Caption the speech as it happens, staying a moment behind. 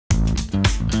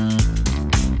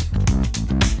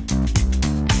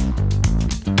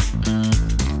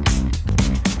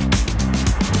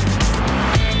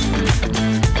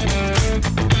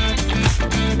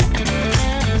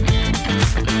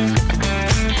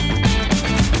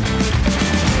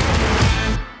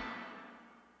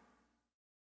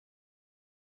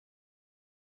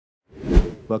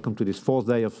Welcome to this fourth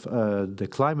day of the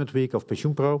Climate Week of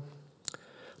Pensioen Pro.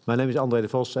 My name is André de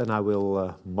Vos and I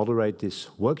will moderate this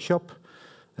workshop.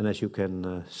 And as you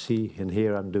can see and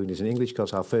hear, I'm doing this in English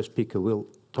because our first speaker will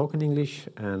talk in English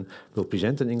and will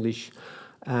present in English.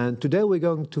 And today we're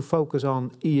going to focus on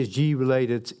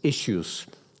ESG-related issues.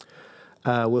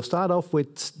 We'll start off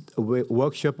with a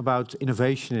workshop about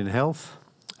innovation in health.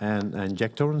 And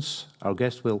Jack Torrance, our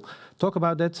guest, will talk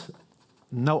about that.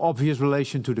 No obvious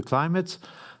relation to the climate,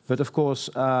 but of course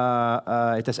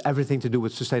it has everything to do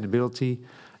with sustainability,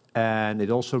 and it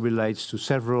also relates to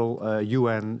several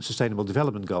UN Sustainable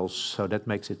Development Goals, so that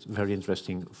makes it very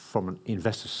interesting from an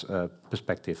investor's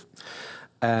perspective.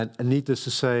 And needless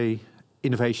to say,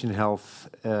 innovation in health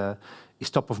is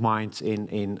top of mind in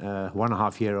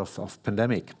 1.5 years of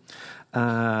pandemic.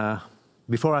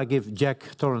 Before I give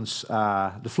Jack Torrance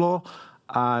the floor,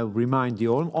 I remind the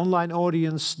online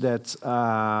audience that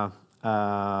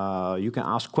you can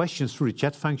ask questions through the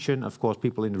chat function. Of course,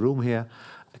 people in the room here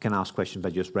can ask questions by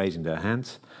just raising their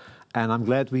hand. And I'm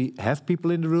glad we have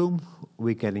people in the room.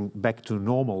 We're getting back to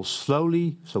normal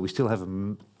slowly, so we still have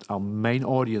our main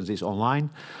audience is online.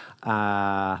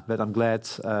 But I'm glad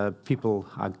people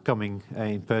are coming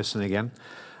in person again,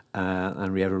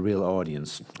 and we have a real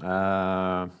audience.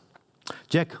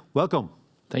 Jack, welcome.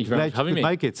 Thank you very much for having me.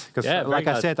 Make it, because yeah, like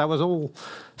I said, I was all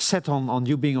set on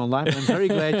you being online. I'm very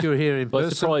glad you're here in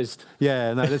person. Surprised.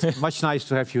 Yeah, no, it's much nice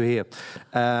to have you here.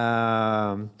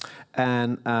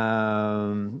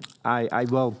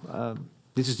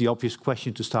 This is the obvious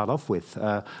question to start off with.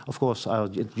 Of course, I'll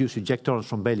introduce you, Jack Torrance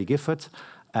from Baillie Gifford.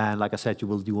 And like I said, you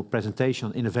will do a presentation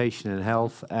on innovation in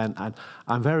health. And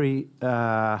I'm very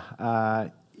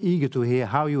eager to hear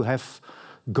how you have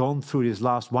gone through this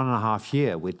last 1.5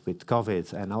 years with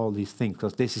COVID and all these things,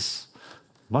 because this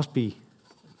must be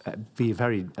a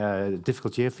very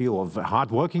difficult year for you, or a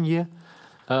hard-working year.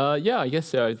 Yeah, I guess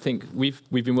so. I think we've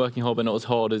been working hard, but not as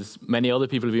hard as many other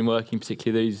people have been working,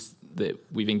 particularly those that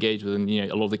we've engaged with, and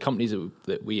a lot of the companies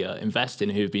that we invest in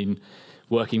who have been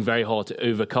working very hard to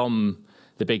overcome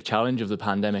the big challenge of the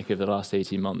pandemic over the last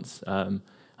 18 months.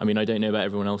 I mean, I don't know about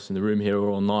everyone else in the room here or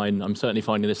online. I'm certainly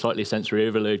finding this slightly sensory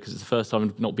overload because it's the first time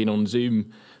I've not been on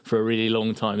Zoom for a really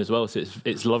long time as well. So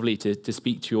it's lovely to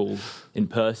speak to you all in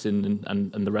person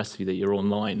and the rest of you that you're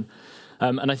online.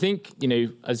 And I think,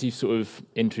 as you've sort of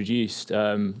introduced,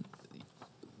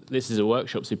 this is a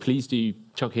workshop, so please do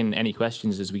chuck in any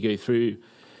questions as we go through.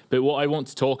 But what I want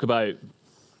to talk about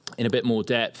in a bit more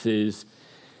depth is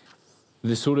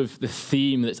the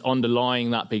theme that's underlying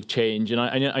that big change. And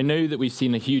I know that we've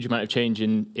seen a huge amount of change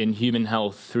in human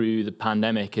health through the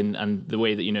pandemic and the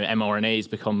way that mRNA has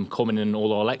become common in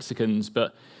all our lexicons,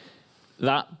 but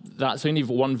that's only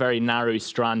one very narrow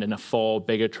strand in a far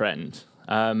bigger trend.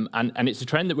 And it's a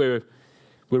trend that we're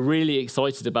really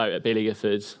excited about at Baillie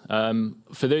Gifford.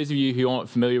 For those of you who aren't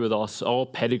familiar with us, our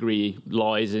pedigree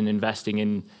lies in investing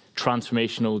in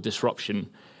transformational disruption,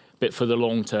 but for the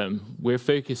long term. We're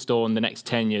focused on the next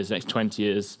 10 years, the next 20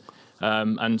 years.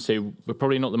 And so we're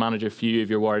probably not the manager for you if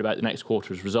you're worried about the next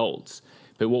quarter's results.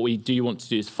 But what we do want to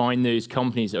do is find those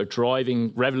companies that are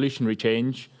driving revolutionary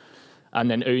change and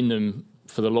then own them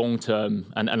for the long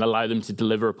term and allow them to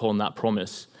deliver upon that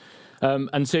promise.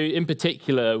 And so in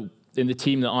particular, in the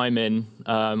team that I'm in,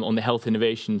 on the health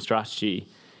innovation strategy,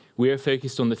 we are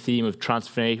focused on the theme of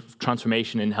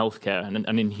transformation in healthcare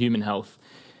and in human health.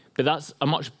 But that's a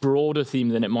much broader theme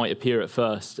than it might appear at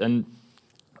first. And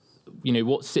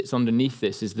what sits underneath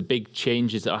this is the big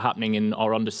changes that are happening in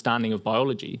our understanding of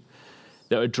biology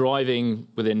that are driving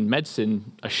within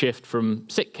medicine a shift from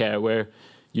sick care, where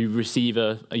you receive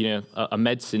a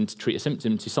medicine to treat a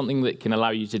symptom, to something that can allow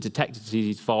you to detect a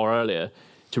disease far earlier,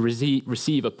 to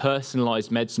receive a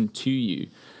personalised medicine to you.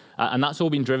 And that's all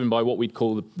been driven by what we'd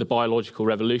call the biological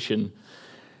revolution.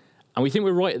 And we think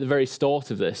we're right at the very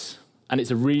start of this. And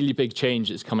it's a really big change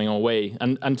that's coming our way.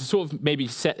 And to sort of maybe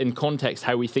set in context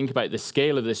how we think about the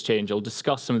scale of this change, I'll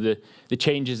discuss some of the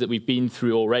changes that we've been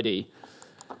through already.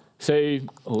 So,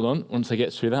 hold on, once I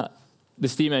get through that. The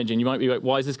steam engine, you might be like,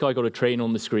 why has this guy got a train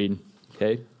on the screen?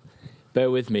 Okay, bear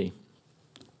with me.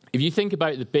 If you think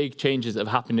about the big changes that have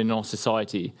happened in our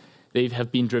society, they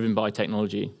have been driven by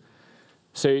technology.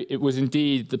 So it was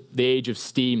indeed the age of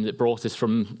steam that brought us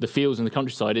from the fields and the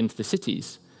countryside into the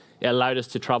cities. It allowed us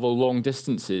to travel long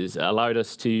distances. It allowed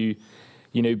us to,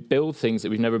 build things that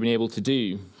we've never been able to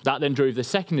do. That then drove the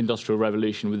second industrial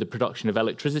revolution with the production of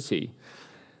electricity,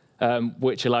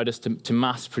 which allowed us to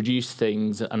mass produce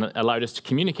things and allowed us to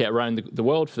communicate around the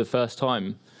world for the first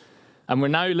time. And we're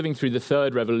now living through the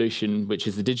third revolution, which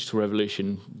is the digital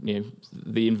revolution.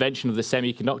 The invention of the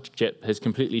semiconductor chip has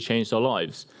completely changed our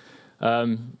lives.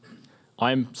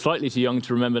 I'm slightly too young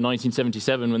to remember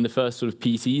 1977 when the first sort of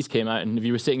PCs came out, and if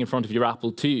you were sitting in front of your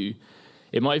Apple II,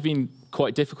 it might have been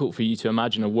quite difficult for you to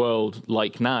imagine a world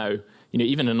like now. You know,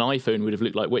 even an iPhone would have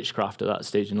looked like witchcraft at that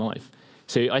stage in life.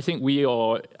 So I think we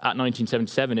are at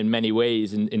 1977 in many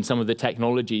ways in some of the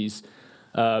technologies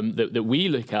that we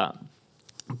look at.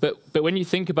 But when you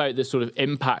think about the sort of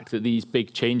impact that these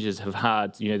big changes have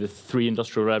had, you know, the 3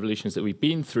 industrial revolutions that we've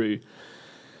been through,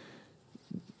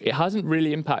 it hasn't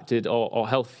really impacted our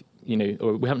health, you know,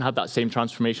 or we haven't had that same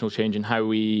transformational change in how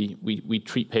we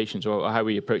treat patients or how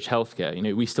we approach healthcare. You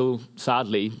know, we still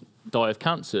sadly die of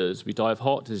cancers, we die of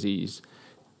heart disease,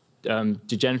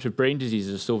 degenerative brain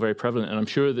diseases are still very prevalent, and I'm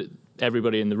sure that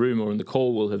everybody in the room or in the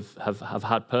call will have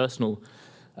had personal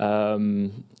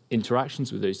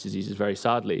interactions with those diseases, very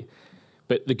sadly.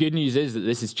 But the good news is that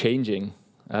this is changing.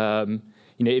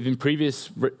 You know, if in previous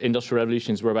industrial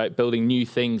revolutions were about building new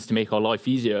things to make our life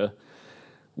easier,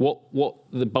 what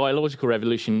the biological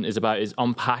revolution is about is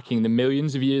unpacking the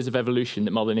millions of years of evolution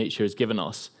that Mother Nature has given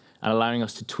us and allowing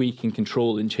us to tweak and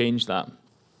control and change that.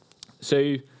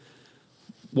 So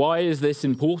why is this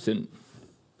important?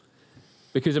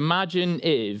 Because imagine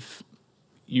if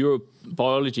your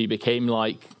biology became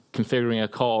like configuring a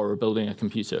car or building a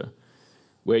computer,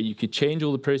 where you could change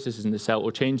all the processes in the cell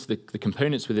or change the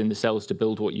components within the cells to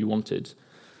build what you wanted.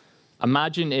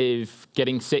 Imagine if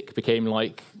getting sick became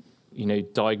like, you know,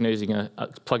 diagnosing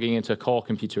plugging into a car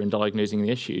computer and diagnosing the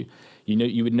issue. You know,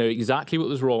 you would know exactly what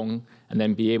was wrong and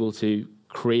then be able to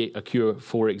create a cure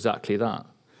for exactly that.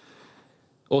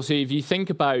 Also, if you think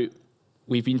about,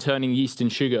 we've been turning yeast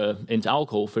and sugar into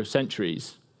alcohol for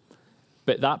centuries,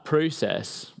 but that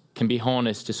process can be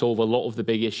harnessed to solve a lot of the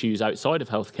big issues outside of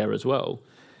healthcare as well.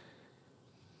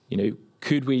 You know,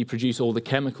 could we produce all the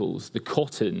chemicals, the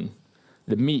cotton,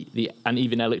 the meat, and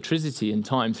even electricity in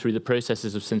time through the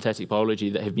processes of synthetic biology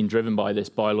that have been driven by this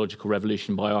biological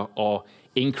revolution, by our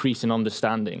increase in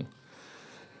understanding?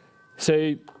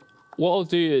 So what I'll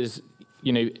do is,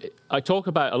 you know, I talk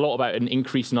a lot about an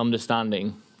increase in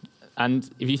understanding. And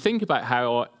if you think about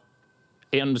how our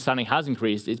understanding has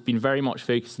increased, it's been very much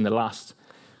focused in the last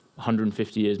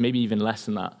 150 years, maybe even less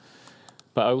than that.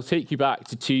 But I will take you back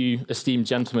to 2 esteemed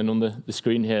gentlemen on the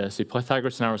screen here, so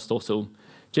Pythagoras and Aristotle,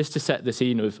 just to set the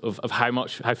scene of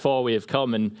how far we have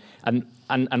come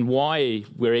and why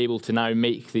we're able to now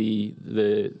make the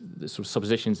sort of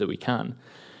suppositions that we can.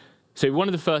 So one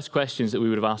of the first questions that we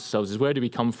would have asked ourselves is, where do we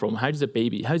come from? How's a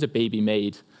baby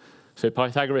made? So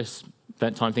Pythagoras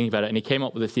spent time thinking about it, and he came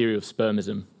up with a theory of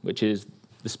spermism, which is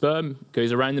the sperm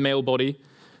goes around the male body,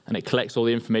 and it collects all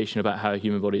the information about how a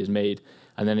human body is made,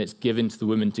 and then it's given to the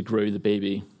woman to grow the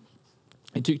baby.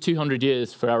 It took 200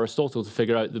 years for Aristotle to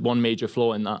figure out the one major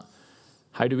flaw in that.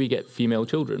 How do we get female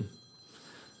children?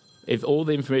 If all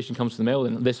the information comes from the male,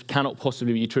 then this cannot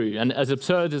possibly be true. And as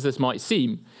absurd as this might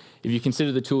seem, if you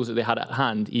consider the tools that they had at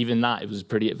hand, even that, it was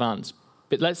pretty advanced.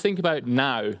 But let's think about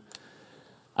now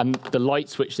and the light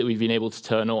switch that we've been able to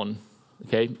turn on.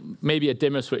 Okay, maybe a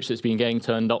dimmer switch that's been getting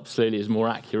turned up slowly is more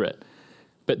accurate.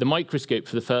 But the microscope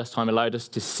for the first time allowed us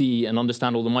to see and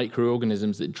understand all the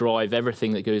microorganisms that drive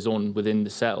everything that goes on within the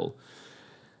cell.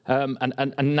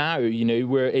 And now, you know,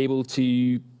 we're able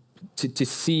to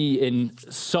see in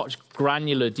such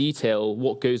granular detail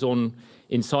what goes on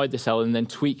inside the cell and then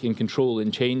tweak and control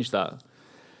and change that.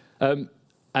 And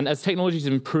as technologies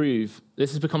improve,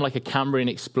 this has become like a Cambrian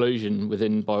explosion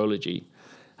within biology.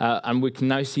 And we can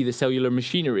now see the cellular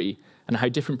machinery and how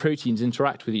different proteins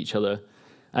interact with each other.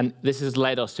 And this has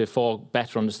led us to a far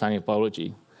better understanding of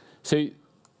biology. So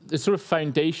the sort of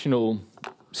foundational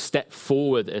step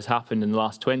forward that has happened in the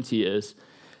last 20 years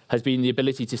has been the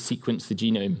ability to sequence the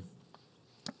genome.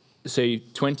 So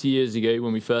 20 years ago,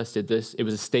 when we first did this, it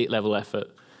was a state-level effort.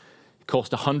 It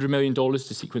cost $100 million to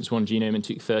sequence one genome and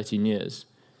took 13 years.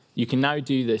 You can now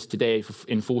do this today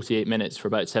in 48 minutes for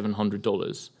about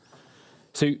 $700.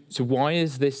 So why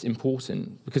is this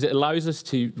important? Because it allows us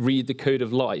to read the code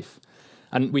of life.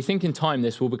 And we think in time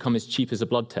this will become as cheap as a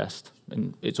blood test,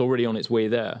 and it's already on its way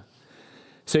there.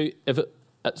 So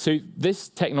this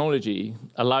technology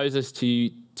allows us to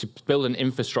build an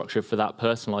infrastructure for that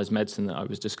personalized medicine that I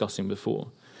was discussing before.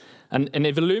 And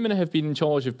if Illumina have been in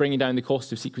charge of bringing down the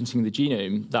cost of sequencing the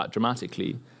genome that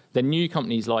dramatically, then new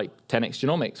companies like 10x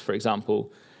Genomics, for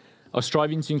example, are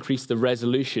striving to increase the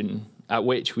resolution at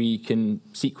which we can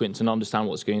sequence and understand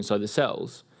what's going inside the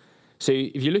cells. So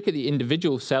if you look at the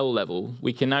individual cell level,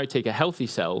 we can now take a healthy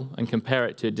cell and compare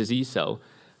it to a disease cell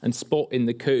and spot in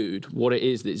the code what it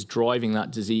is that's driving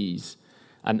that disease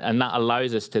And that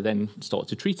allows us to then start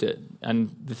to treat it. And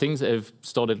the things that have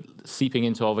started seeping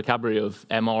into our vocabulary of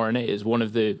mRNA is one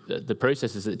of the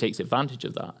processes that takes advantage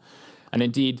of that. And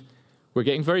indeed, we're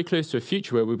getting very close to a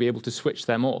future where we'll be able to switch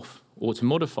them off or to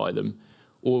modify them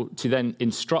or to then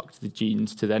instruct the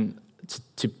genes to then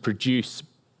to produce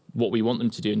what we want them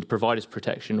to do and to provide us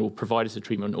protection or provide us a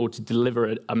treatment or to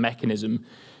deliver a mechanism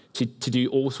to do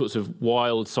all sorts of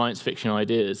wild science fiction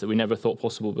ideas that we never thought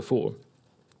possible before.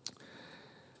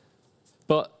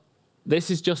 But this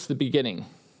is just the beginning.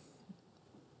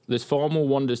 There's far more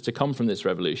wonders to come from this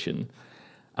revolution,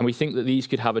 and we think that these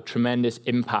could have a tremendous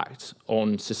impact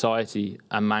on society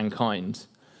and mankind.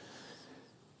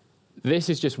 This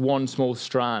is just one small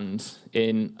strand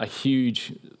in a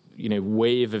huge,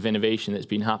 wave of innovation that's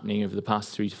been happening over the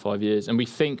past 3 to 5 years, and we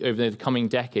think over the coming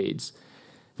decades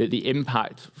that the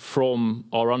impact from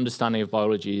our understanding of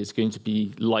biology is going to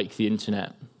be like the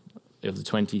internet of the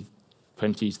 20s,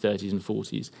 30s, and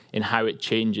 40s in how it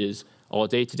changes our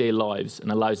day-to-day lives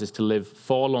and allows us to live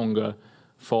far longer,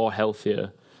 far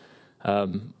healthier,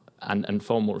 and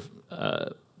far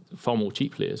more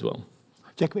cheaply as well.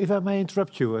 Jack, if I may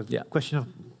interrupt you, a Yeah. question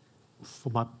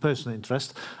for my personal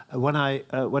interest.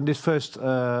 When this first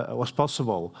was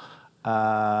possible,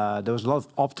 there was a lot of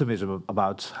optimism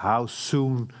about how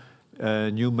soon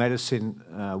new medicine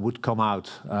would come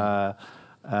out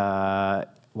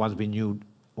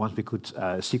once we could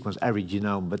sequence every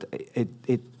genome, but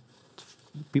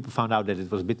people found out that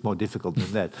it was a bit more difficult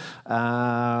than that.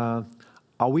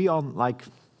 Are we on like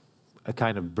a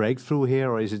kind of breakthrough here,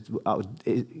 or is it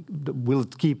will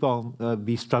it keep on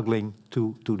be struggling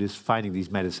to this finding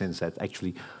these medicines that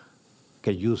actually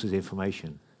can use this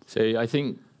information? So I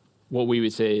think what we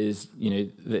would say is,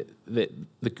 the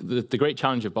great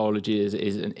challenge of biology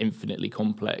is an infinitely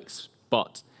complex,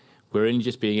 but we're only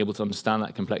just being able to understand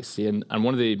that complexity. And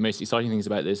one of the most exciting things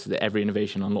about this is that every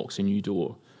innovation unlocks a new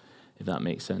door, if that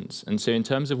makes sense. And so in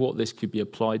terms of what this could be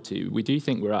applied to, we do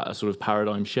think we're at a sort of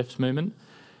paradigm shift moment.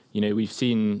 We've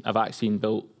seen a vaccine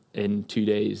built in 2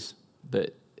 days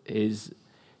that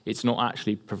it's not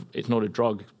a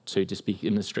drug, so to speak,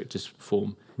 in the strictest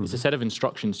form. Mm-hmm. It's a set of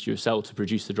instructions to your cell to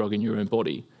produce the drug in your own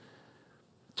body.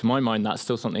 To my mind, that's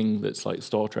still something that's like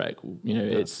Star Trek.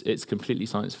 It's completely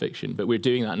science fiction, but we're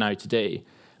doing that now today,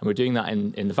 and we're doing that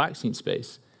in the vaccine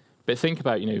space. But think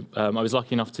about, I was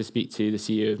lucky enough to speak to the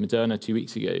CEO of Moderna 2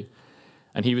 weeks ago,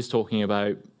 and he was talking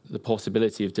about the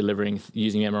possibility of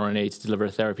using mRNA to deliver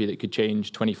a therapy that could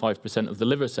change 25% of the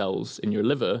liver cells in your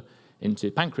liver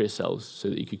into pancreas cells so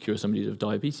that you could cure somebody of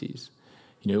diabetes.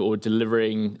 Or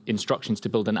delivering instructions to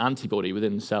build an antibody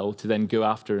within the cell to then go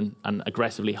after and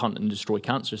aggressively hunt and destroy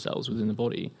cancer cells within the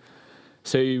body.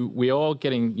 So we are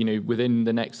getting, within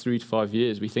the next 3 to 5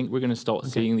 years, we think we're going to start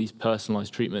seeing these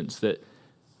personalized treatments that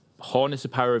harness the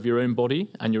power of your own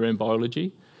body and your own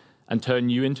biology and turn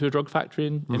you into a drug factory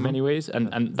in many ways.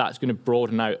 And that's going to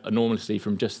broaden out enormously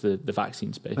from just the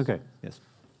vaccine space. Okay, yes.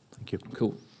 Thank you.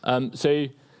 Cool. So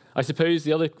I suppose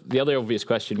the other obvious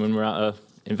question when we're at a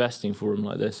investing forum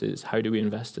like this is, how do we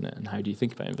invest in it, and how do you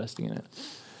think about investing in it?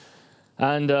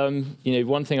 And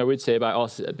one thing I would say about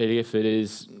us at Baillie Gifford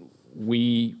is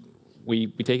we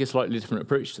take a slightly different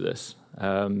approach to this.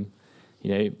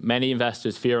 Many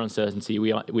investors fear uncertainty.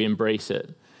 We embrace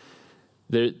it.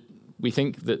 We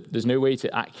think that there's no way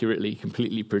to accurately,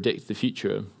 completely predict the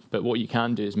future. But what you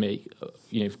can do is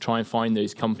try and find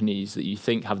those companies that you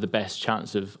think have the best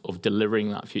chance of delivering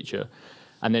that future,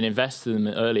 and then invest in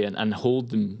them early and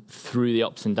hold them through the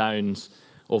ups and downs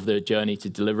of their journey to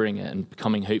delivering it and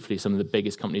becoming hopefully some of the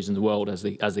biggest companies in the world as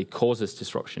they cause this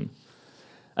disruption.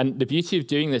 And the beauty of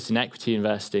doing this in equity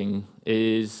investing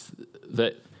is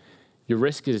that your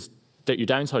risk is that your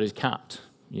downside is capped.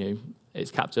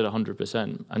 It's capped at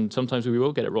 100%, and sometimes we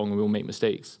will get it wrong and we will make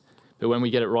mistakes. But when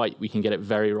we get it right, we can get it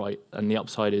very right, and the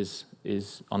upside is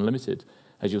unlimited,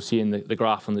 as you'll see in the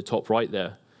graph on the top right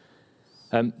there.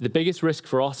 The biggest risk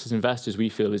for us as investors, we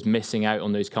feel, is missing out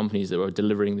on those companies that are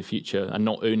delivering the future and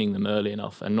not owning them early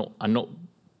enough and not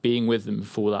being with them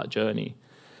for that journey.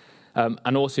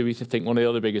 And also, we think one of the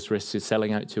other biggest risks is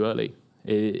selling out too early,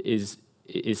 is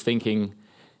thinking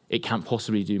it can't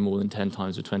possibly do more than 10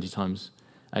 times or 20 times.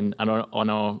 And on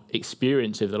our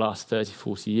experience over the last 30,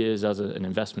 40 years as an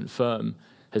investment firm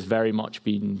has very much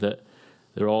been that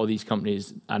there are these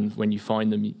companies, and when you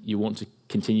find them, you want to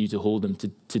continue to hold them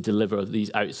to deliver these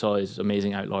outsized,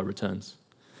 amazing outlier returns.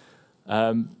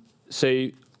 So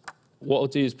what I'll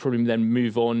do is probably then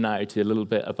move on now to a little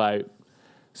bit about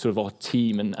sort of our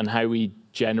team and how we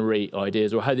generate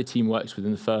ideas, or how the team works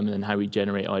within the firm, and then how we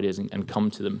generate ideas and come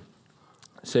to them.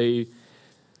 So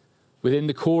within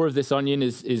the core of this onion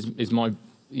is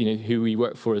who we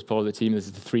work for as part of the team. This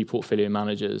is the 3 portfolio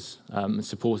managers,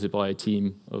 supported by a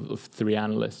team of 3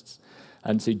 analysts.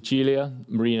 And so Julia,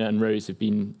 Marina, and Rose have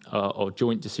been our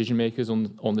joint decision makers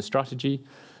on the strategy,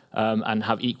 and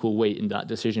have equal weight in that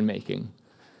decision making.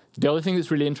 The other thing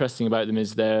that's really interesting about them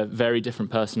is their very different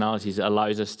personalities that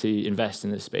allows us to invest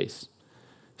in this space.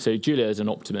 So Julia is an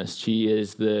optimist. She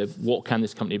is what can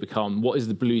this company become? What is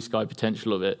the blue sky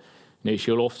potential of it?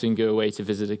 She'll often go away to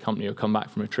visit a company or come back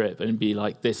from a trip and be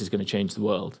like, this is going to change the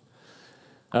world.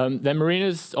 Then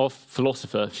Marina's our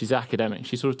philosopher. She's academic.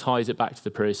 She sort of ties it back to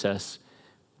the process,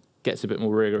 gets a bit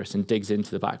more rigorous and digs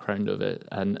into the background of it,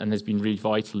 and has been really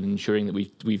vital in ensuring that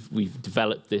we've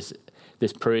developed this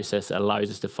process that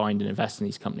allows us to find and invest in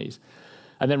these companies.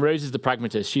 And then Rose is the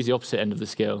pragmatist. She's the opposite end of the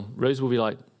scale. Rose will be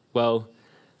like, well,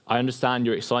 I understand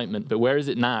your excitement, but where is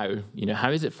it now? How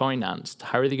is it financed?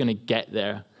 How are they going to get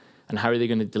there? And how are they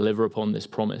going to deliver upon this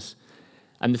promise?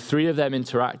 And the 3 of them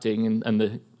interacting and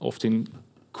the often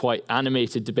quite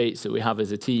animated debates that we have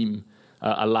as a team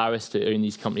allow us to own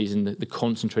these companies in the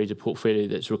concentrated portfolio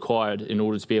that's required in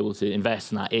order to be able to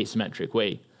invest in that asymmetric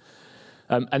way.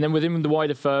 And then within the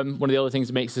wider firm, one of the other things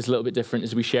that makes this a little bit different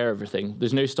is we share everything.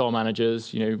 There's no star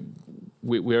managers.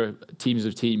 We're teams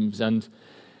of teams, and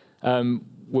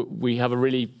we have a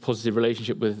really positive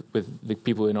relationship with the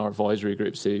people in our advisory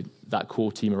group, so that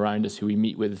core team around us who we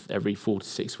meet with every 4 to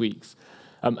 6 weeks.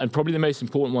 And probably the most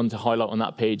important one to highlight on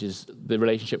that page is the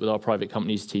relationship with our private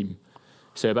companies team.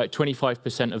 So about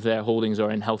 25% of their holdings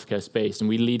are in healthcare space, and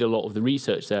we lead a lot of the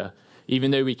research there.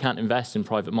 Even though we can't invest in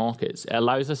private markets, it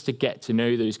allows us to get to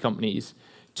know those companies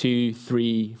 2,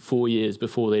 3, 4 years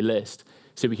before they list,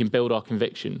 so we can build our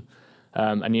conviction.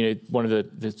 And one of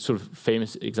the sort of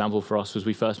famous example for us was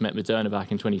we first met Moderna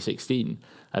back in 2016,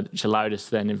 which allowed us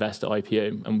to then invest at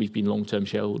IPO, and we've been long-term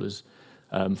shareholders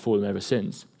for them ever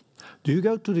since. Do you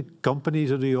go to the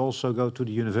companies, or do you also go to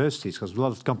the universities? Because a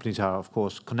lot of companies are, of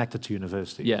course, connected to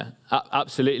universities. Yeah,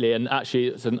 absolutely. And actually,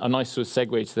 it's a nice sort of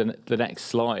segue to the next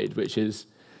slide, which is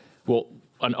what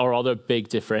our other big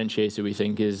differentiator, we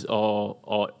think, is our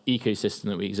ecosystem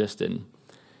that we exist in.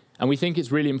 And we think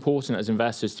it's really important as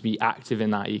investors to be active in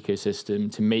that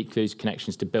ecosystem, to make those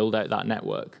connections, to build out that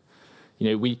network.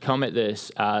 We come at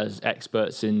this as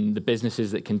experts in the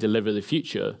businesses that can deliver the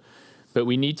future, but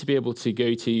we need to be able to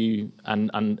go to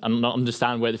and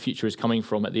understand where the future is coming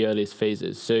from at the earliest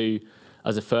phases. So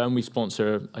as a firm, we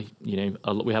sponsor, we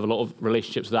have a lot of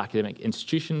relationships with academic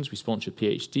institutions. We sponsor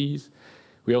PhDs.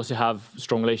 We also have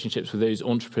strong relationships with those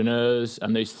entrepreneurs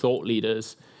and those thought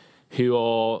leaders who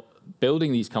are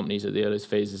building these companies at the earliest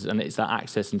phases. And it's that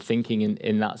access and thinking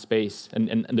in that space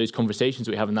and those conversations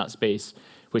we have in that space,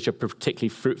 which are particularly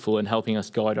fruitful in helping us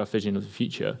guide our vision of the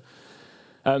future.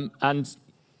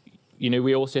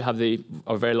 We also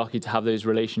are very lucky to have those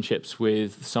relationships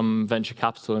with some venture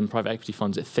capital and private equity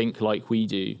funds that think like we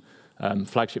do.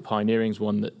 Flagship Pioneering is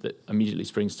one that immediately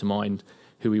springs to mind,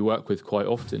 who we work with quite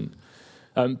often.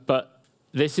 But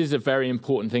this is a very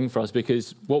important thing for us,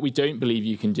 because what we don't believe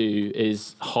you can do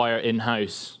is hire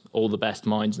in-house all the best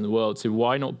minds in the world. So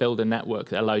why not build a network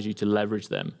that allows you to leverage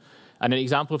them? And an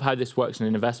example of how this works in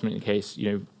an investment case,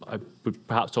 I would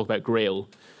perhaps talk about Grail,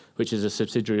 which is a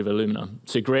subsidiary of Illumina.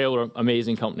 So Grail are an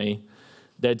amazing company.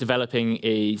 They're developing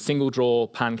a single-draw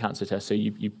pan-cancer test. So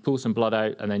you pull some blood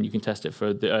out, and then you can test it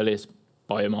for the earliest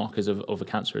biomarkers of a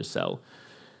cancerous cell,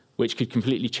 which could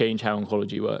completely change how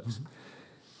oncology works. Mm-hmm.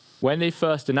 When they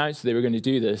first announced that they were going to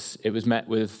do this, it was met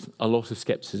with a lot of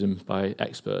skepticism by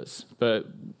experts. But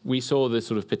we saw the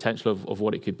sort of potential of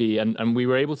what it could be. And we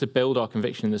were able to build our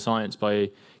conviction in the science by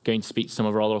going to speak to some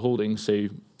of our other holdings. So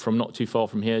from not too far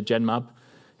from here, Genmab,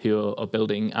 who are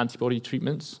building antibody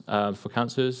treatments for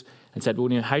cancers, and said, well,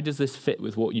 how does this fit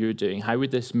with what you're doing? How would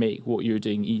this make what you're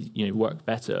doing work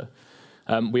better?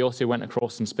 We also went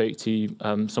across and spoke to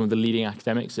some of the leading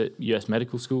academics at US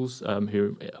medical schools,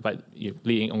 who are about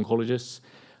leading oncologists,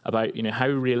 about how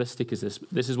realistic is this?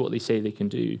 This is what they say they can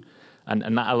do,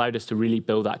 and that allowed us to really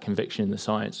build that conviction in the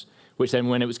science. Which then,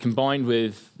 when it was combined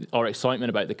with our excitement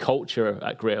about the culture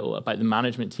at Grail, about the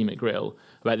management team at Grail,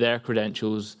 about their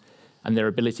credentials and their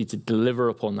ability to deliver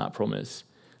upon that promise,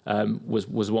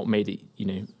 was what made it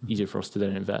easier for us to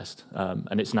then invest.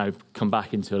 And it's now come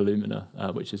back into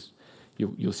Illumina, which is.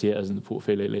 You'll see it as in the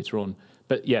portfolio later on.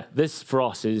 But yeah, this for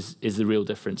us is the real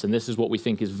difference, and this is what we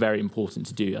think is very important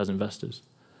to do as investors.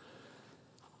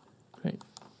 Great.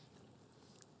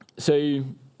 So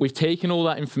we've taken all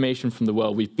that information from the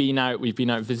world. We've been out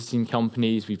visiting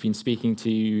companies. We've been speaking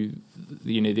to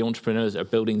the entrepreneurs that are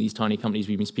building these tiny companies.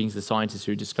 We've been speaking to the scientists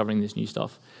who are discovering this new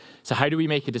stuff. So how do we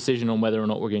make a decision on whether or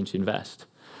not we're going to invest?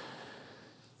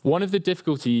 One of the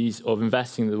difficulties of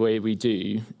investing the way we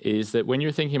do is that when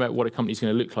you're thinking about what a company's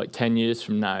going to look like 10 years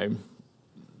from now,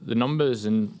 the numbers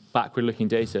and backward-looking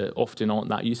data often aren't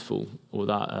that useful or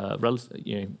that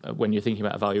when you're thinking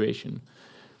about evaluation.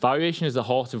 Valuation is the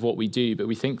heart of what we do, but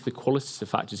we think the qualitative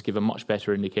factors give a much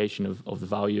better indication of the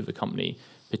value of the company,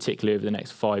 particularly over the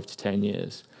next 5 to 10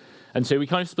 years. And so we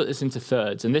kind of split this into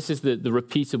thirds, and this is the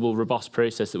repeatable, robust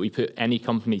process that we put any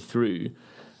company through,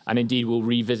 and indeed we'll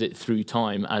revisit through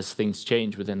time as things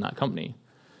change within that company.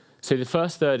 So the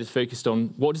first third is focused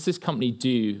on what does this company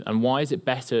do, and why is it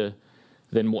better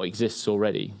than what exists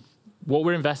already? What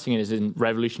we're investing in is in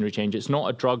revolutionary change. It's not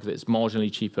a drug that's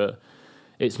marginally cheaper.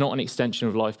 It's not an extension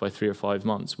of life by 3 or 5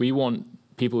 months. We want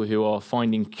people who are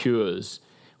finding cures.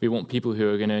 We want people who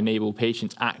are going to enable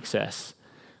patients access.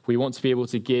 We want to be able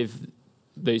to give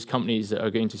those companies that are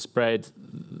going to spread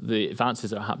the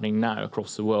advances that are happening now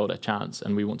across the world a chance,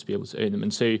 and we want to be able to own them.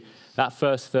 And so that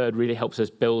first third really helps us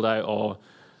build out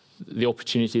the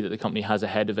opportunity that the company has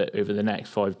ahead of it over the next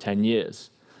 5, 10 years.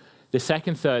 The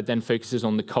second third then focuses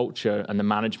on the culture and the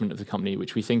management of the company,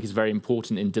 which we think is very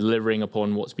important in delivering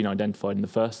upon what's been identified in the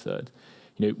first third.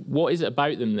 What is it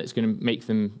about them that's going to make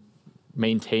them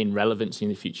maintain relevancy in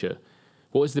the future?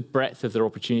 What is the breadth of their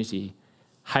opportunity?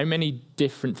 How many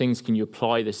different things can you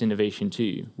apply this innovation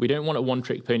to? We don't want a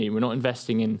one-trick pony. We're not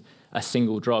investing in a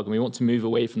single drug, and we want to move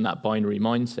away from that binary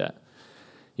mindset.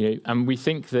 And we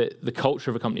think that the culture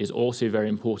of a company is also very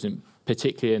important,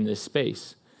 particularly in this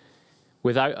space.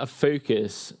 Without a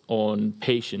focus on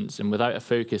patients and without a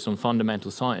focus on fundamental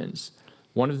science,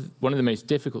 one of the most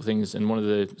difficult things and one of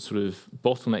the sort of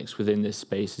bottlenecks within this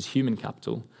space is human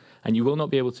capital. And you will not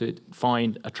be able to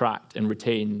find, attract, and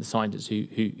retain the scientists who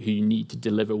you need to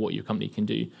deliver what your company can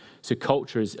do. So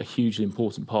culture is a hugely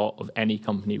important part of any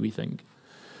company, we think.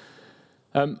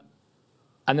 And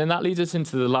then that leads us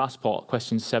into the last part,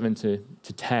 questions 7 to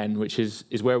 10, which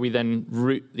is where we then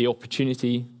root the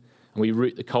opportunity and we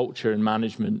root the culture and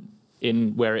management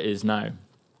in where it is now.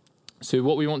 So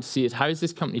what we want to see is, how is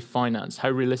this company financed? How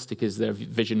realistic is their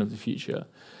vision of the future?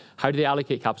 How do they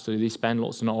allocate capital? Do they spend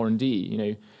lots on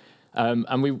R&D?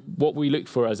 And what we look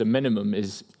for as a minimum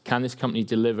is, can this company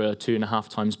deliver 2.5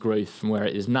 times growth from where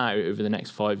it is now over the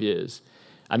next 5 years?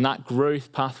 And that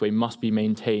growth pathway must be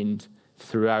maintained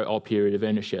throughout our period of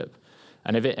ownership.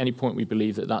 And if at any point we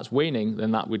believe that that's waning,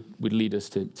 then that would lead us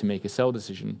to make a sell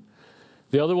decision.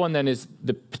 The other one then is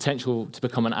the potential to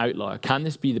become an outlier. Can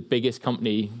this be the biggest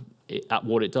company at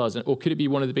what it does? Or could it be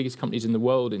one of the biggest companies in the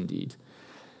world indeed?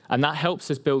 And that helps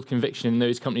us build conviction in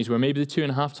those companies where maybe the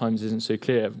 2.5 times isn't so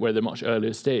clear, where they're much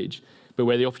earlier stage, but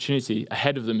where the opportunity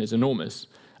ahead of them is enormous.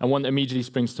 And one that immediately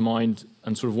springs to mind,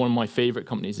 and sort of one of my favorite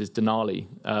companies, is Denali,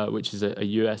 which is a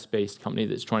US-based company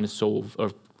that's trying to solve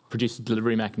or produce a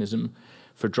delivery mechanism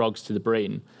for drugs to the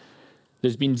brain.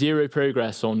 There's been zero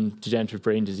progress on degenerative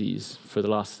brain disease for the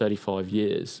last 35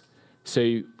 years.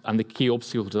 And the key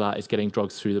obstacle to that is getting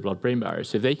drugs through the blood-brain barrier.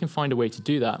 So if they can find a way to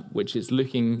do that, which is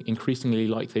looking increasingly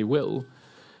like they will,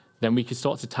 then we could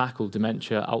start to tackle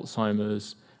dementia,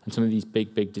 Alzheimer's, and some of these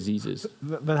big diseases.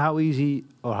 But how easy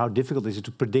or how difficult is it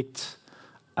to predict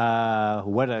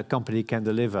whether a company can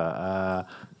deliver?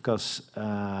 Because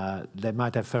they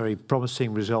might have very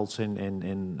promising results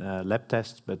in lab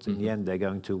tests, but in the end they're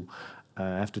going to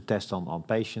have to test on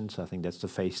patients. I think that's the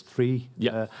phase 3.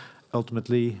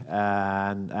 Ultimately,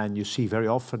 and you see very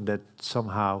often that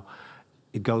somehow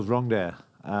it goes wrong there.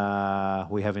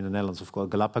 We have in the Netherlands, of course,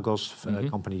 Galapagos, a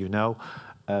company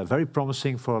very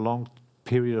promising for a long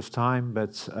period of time,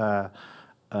 but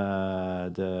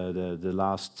the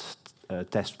last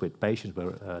tests with patients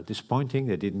were disappointing.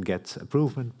 They didn't get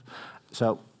approval.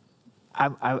 So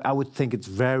I would think it's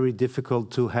very difficult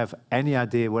to have any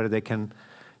idea whether they can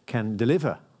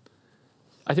deliver.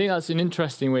 I think that's an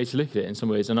interesting way to look at it in some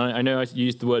ways. And I know I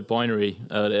used the word binary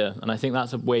earlier, and I think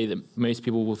that's a way that most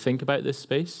people will think about this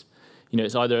space.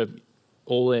 It's either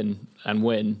all in and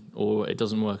win, or it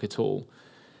doesn't work at all.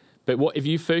 But if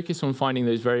you focus on finding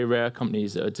those very rare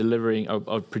companies that are delivering,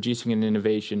 are producing an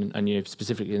innovation, and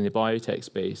specifically in the biotech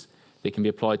space, that can be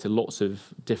applied to lots of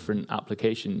different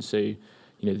applications. So,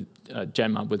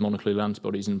 Genmab with monoclonal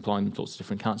antibodies and applying them to lots of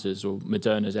different cancers, or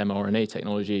Moderna's mRNA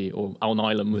technology, or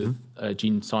Alnylam with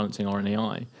gene silencing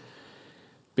RNAi.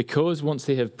 Because once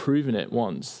they have proven it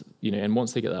once, and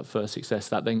once they get that first success,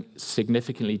 that then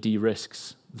significantly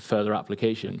de-risks the further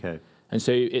application. Okay. And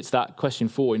so it's that question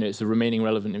 4, it's the remaining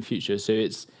relevant in future. So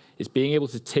it's being able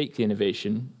to take the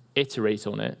innovation, iterate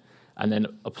on it, and then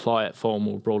apply it far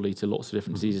more broadly to lots of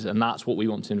different diseases. And that's what we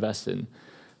want to invest in.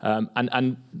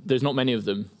 And there's not many of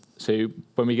them. So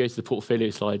when we go to the portfolio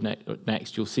slide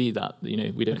next, you'll see that we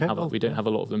don't have a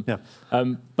lot of them. Yeah.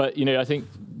 But I think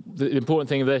the important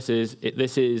thing of this is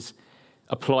this is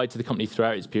applied to the company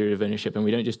throughout its period of ownership, and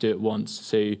we don't just do it once.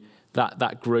 So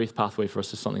that growth pathway for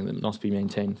us is something that must be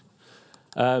maintained.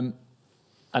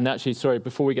 And actually, sorry,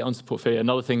 before we get onto the portfolio,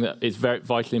 another thing that is very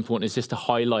vitally important is just to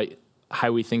highlight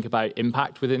how we think about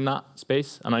impact within that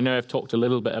space. And I know I've talked a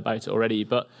little bit about it already,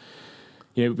 but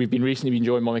we've recently been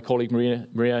joined by my colleague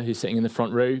Maria, who's sitting in the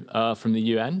front row from the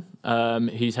UN,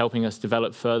 who's helping us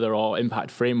develop further our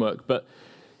impact framework. But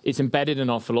it's embedded in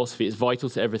our philosophy. It's vital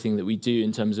to everything that we do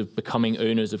in terms of becoming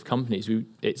owners of companies.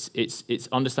 It's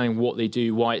understanding what they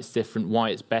do, why it's different, why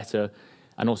it's better,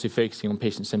 and also focusing on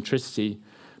patient centricity.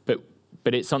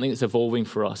 But it's something that's evolving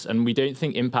for us. And we don't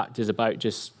think impact is about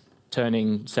just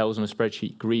turning cells on a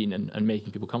spreadsheet green and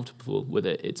making people comfortable with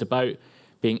it. It's about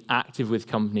being active with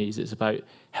companies. It's about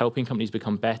helping companies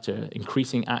become better,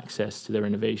 increasing access to their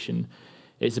innovation.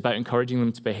 It's about encouraging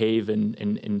them to behave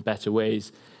in better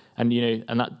ways. And,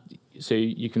 so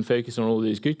you can focus on all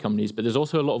those good companies, but there's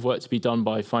also a lot of work to be done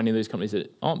by finding those companies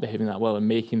that aren't behaving that well and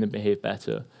making them behave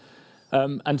better.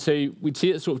 And so we'd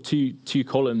see it as sort of two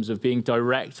columns of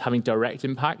having direct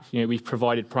impact. We've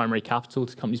provided primary capital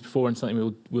to companies before, and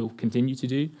something we'll continue to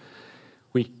do.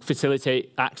 We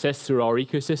facilitate access through our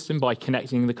ecosystem by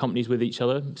connecting the companies with each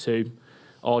other. So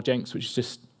Argenx, which is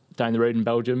just down the road in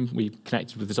Belgium, we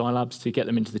connected with the Zylabs to get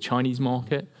them into the Chinese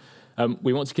market.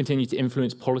 We want to continue to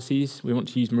influence policies. We want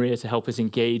to use Maria to help us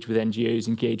engage with NGOs,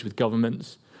 engage with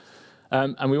governments.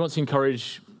 And we want to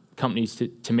encourage companies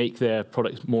to make their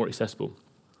products more accessible.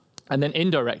 And then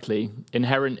indirectly,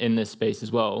 inherent in this space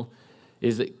as well,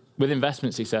 is that with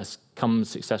investment success comes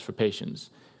success for patients.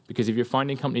 Because if you're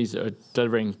finding companies that are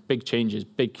delivering big changes,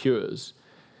 big cures,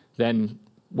 then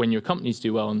when your companies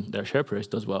do well and their share price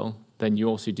does well, then you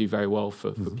also do very well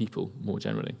for people more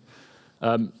generally.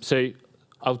 So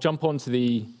I'll jump onto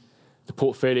the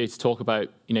portfolio to talk about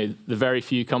the very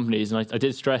few companies, and I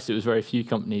did stress it was very few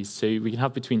companies, so we can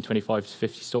have between 25 to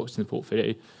 50 stocks in the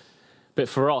portfolio. But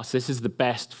for us, this is the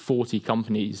best 40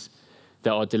 companies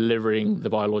that are delivering the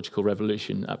biological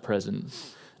revolution at present.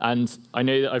 And I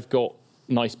know that I've got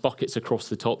nice buckets across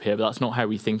the top here, but that's not how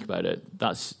we think about it.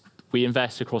 We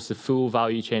invest across the full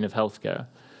value chain of healthcare.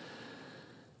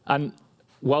 And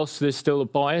whilst there's still a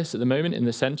bias at the moment in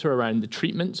the centre around the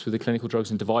treatments with the clinical drugs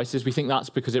and devices, we think that's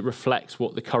because it reflects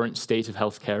what the current state of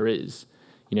healthcare is.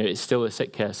 It's still a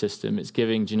sick care system. It's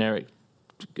giving generic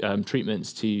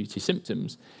treatments to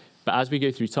symptoms. But as we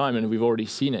go through time, and we've already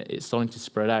seen it, it's starting to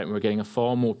spread out, and we're getting a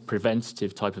far more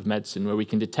preventative type of medicine where we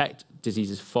can detect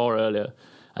diseases far earlier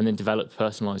and then develop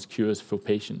personalised cures for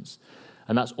patients.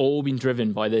 And that's all been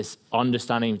driven by this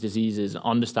understanding of diseases,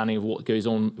 understanding of what goes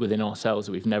on within our cells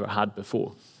that we've never had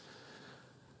before.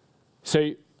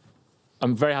 So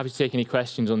I'm very happy to take any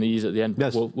questions on these at the end.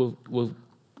 Yes.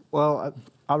 Well,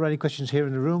 are there any questions here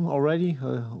in the room already?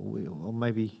 Or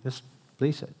maybe, yes,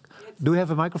 please. Do we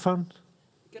have a microphone?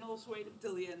 You can also wait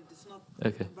until the end. It's not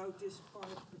about this part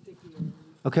particularly.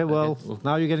 Okay, well,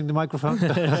 now you're getting the microphone.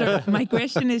 So my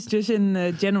question is just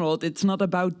in general. It's not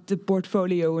about the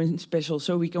portfolio in special,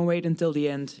 so we can wait until the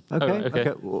end.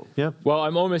 Okay. Well, yeah. Well,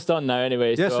 I'm almost done now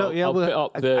anyway. Yeah, so I'll put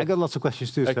up I got lots of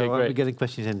questions too, so I'll be getting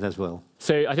questions in as well.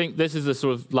 So I think this is the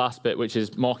sort of last bit, which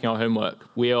is marking our homework.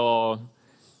 We are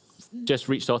just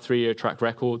reached our 3-year track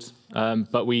records,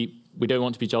 but we don't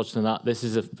want to be judged on that. This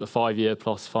is a 5-year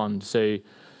plus fund. So,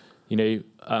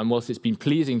 whilst it's been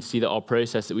pleasing to see that our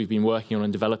process that we've been working on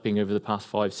and developing over the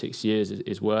past 5-6 years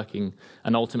is working,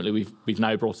 and ultimately we've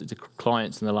now brought it to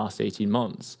clients in the last 18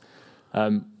 months,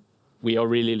 we are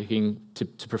really looking to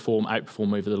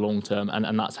outperform over the long term,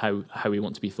 and that's how we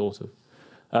want to be thought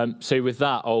of. So with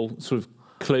that, I'll sort of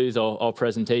close our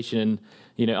presentation,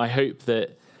 and I hope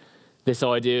that this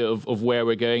idea of where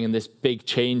we're going and this big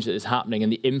change that is happening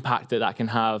and the impact that can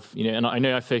have, and I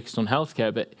know I focused on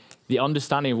healthcare, but the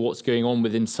understanding of what's going on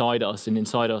inside us and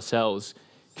inside our cells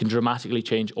can dramatically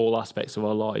change all aspects of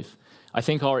our life. I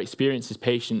think our experience as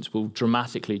patients will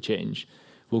dramatically change.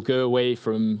 We'll go away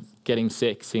from getting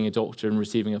sick, seeing a doctor and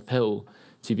receiving a pill,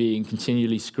 to being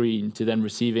continually screened, to then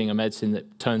receiving a medicine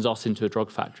that turns us into a drug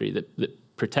factory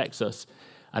that protects us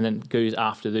and then goes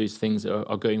after those things that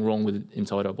are going wrong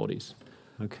inside our bodies.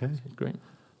 Okay. Great.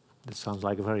 That sounds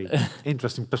like a very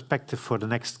interesting perspective for the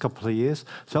next couple of years.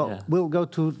 So we'll go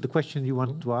to the question you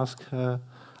want to ask.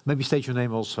 Maybe state your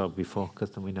name also before, because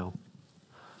then we know.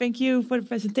 Thank you for the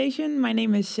presentation. My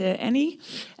name is Annie.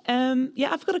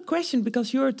 I've got a question,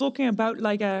 because you are talking about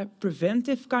like a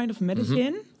preventive kind of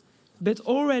medicine, but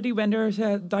already when there's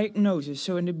a diagnosis,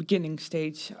 so in the beginning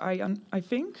stage, I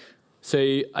think.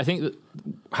 So I think that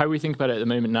how we think about it at the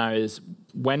moment now is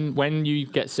when you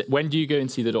get sick, when do you go and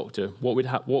see the doctor? What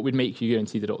would make you go and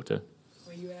see the doctor?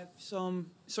 When you have some,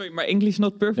 sorry, my English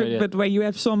not perfect, No, yeah. but when you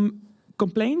have some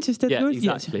complaints, is that Yeah, good?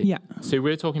 exactly. Yes. Yeah. So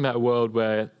we're talking about a world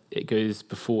where it goes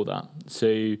before that.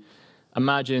 So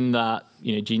imagine that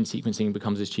gene sequencing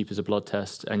becomes as cheap as a blood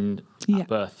test, and at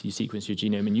birth you sequence your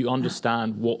genome, and you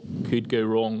understand what could go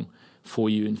wrong for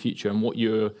you in future and what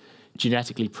you're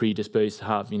genetically predisposed to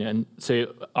have. And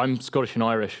so I'm Scottish and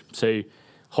Irish, so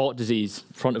heart disease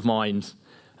front of mind.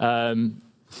 But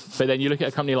then you look at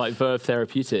a company like Verve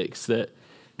Therapeutics that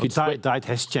could diet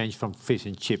has changed from fish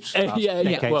and chips. Well,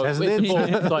 hasn't it's it?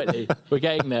 evolved slightly. We're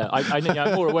getting there.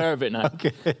 I'm more aware of it now.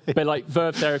 Okay. But like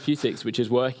Verve Therapeutics, which is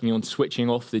working on switching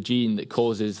off the gene that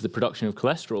causes the production of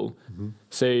cholesterol. Mm-hmm.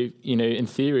 So, in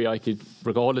theory, I could,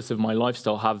 regardless of my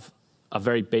lifestyle, have a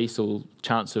very basal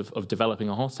chance of developing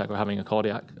a heart attack or having a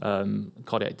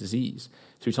cardiac disease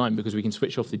through time, because we can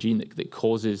switch off the gene that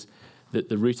causes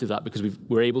the root of that, because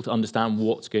we're able to understand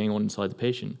what's going on inside the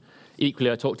patient.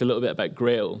 Equally, I talked a little bit about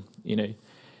GRAIL, to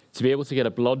be able to get a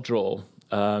blood draw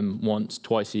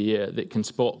twice a year that can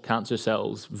spot cancer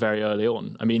cells very early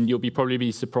on. I mean, you'll probably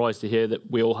be surprised to hear that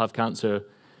we all have cancer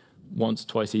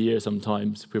twice a year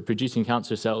sometimes. We're producing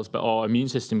cancer cells, but our immune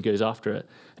system goes after it.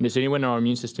 And it's only when our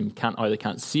immune system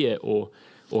can't see it or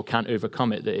can't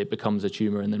overcome it that it becomes a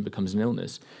tumor and then becomes an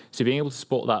illness. So being able to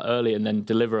spot that early and then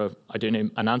deliver,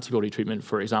 an antibody treatment,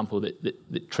 for example,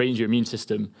 that trains your immune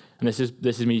system, and this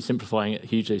is me simplifying it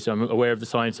hugely, so I'm aware of the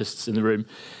scientists in the room,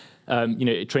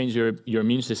 it trains your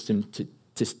immune system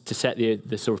to set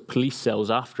the sort of police cells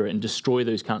after it and destroy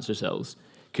those cancer cells,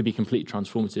 could be completely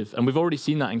transformative. And we've already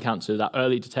seen that in cancer, that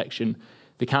early detection.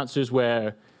 The cancers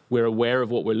where we're aware of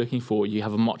what we're looking for, you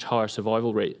have a much higher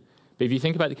survival rate. But if you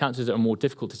think about the cancers that are more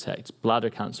difficult to detect, bladder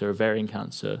cancer, ovarian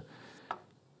cancer,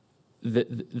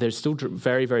 there's still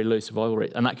very, very low survival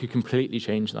rate, and that could completely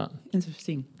change that.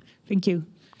 Interesting. Thank you.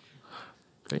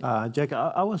 Great. Jack,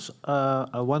 I was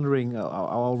wondering, I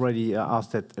already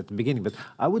asked that at the beginning, but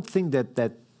I would think that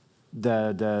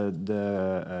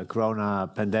the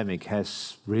corona pandemic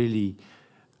has really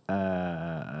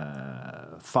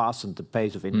fastened the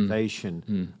pace of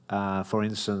innovation. For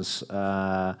instance,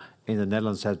 in the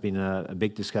Netherlands has been a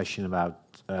big discussion about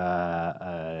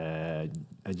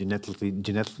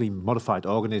genetically modified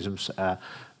organisms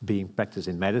being practiced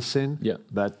in medicine. Yeah.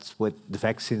 But with the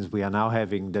vaccines we are now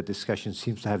having, that discussion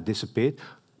seems to have disappeared.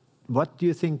 What do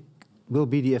you think will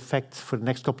be the effect for the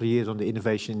next couple of years on the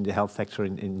innovation in the health sector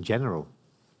in general?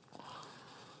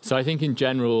 So I think in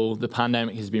general, the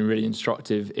pandemic has been really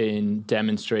instructive in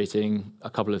demonstrating a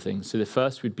couple of things. So the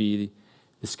first would be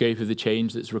the scope of the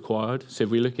change that's required. So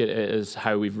if we look at it as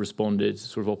how we've responded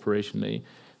sort of operationally,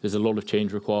 there's a lot of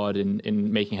change required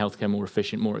in making healthcare more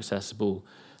efficient, more accessible,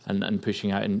 and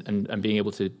pushing out and being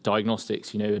able to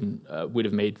diagnostics, would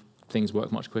have made things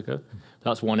work much quicker.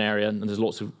 That's one area, and there's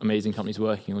lots of amazing companies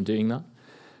working on doing that.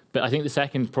 But I think the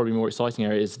second, probably more exciting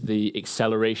area is the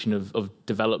acceleration of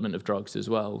development of drugs as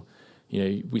well.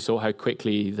 We saw how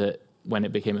quickly that when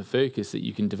it became a focus that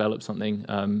you can develop something.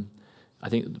 I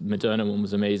think the Moderna one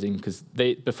was amazing because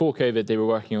before COVID, they were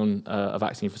working on a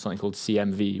vaccine for something called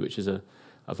CMV, which is a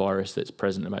virus that's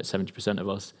present in about 70% of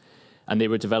us. And they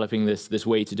were developing this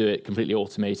way to do it completely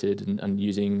automated and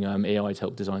using AI to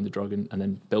help design the drug and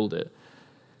then build it.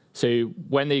 So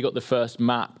when they got the first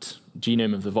mapped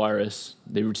genome of the virus,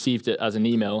 they received it as an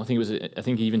email. I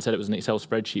think he even said it was an Excel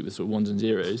spreadsheet with sort of ones and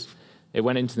zeros. It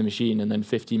went into the machine, and then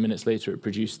 15 minutes later, it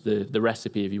produced the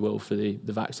recipe, if you will, for the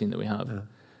vaccine that we have. Yeah.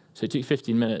 So it took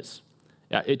 15 minutes.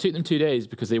 Yeah, it took them 2 days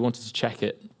because they wanted to check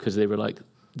it, because they were like,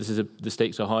 the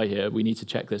stakes are high here. We need to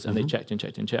check this. And they checked and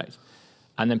checked and checked,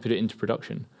 and then put it into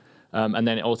production. And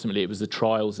then ultimately, it was the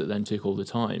trials that then took all the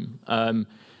time.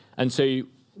 And so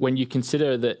when you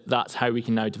consider that that's how we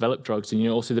can now develop drugs, and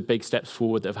also the big steps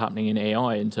forward that are happening in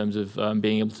AI in terms of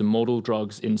being able to model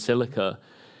drugs in silico,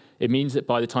 it means that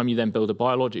by the time you then build a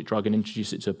biologic drug and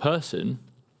introduce it to a person,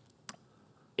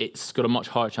 it's got a much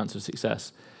higher chance of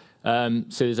success. So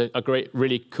there's a great,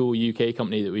 really cool UK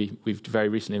company that we've very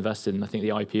recently invested in. I think they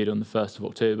IPO'd on the 1st of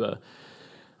October.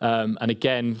 And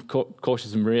again,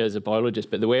 cautious and Maria is a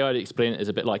biologist, but the way I'd explain it is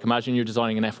a bit like, imagine you're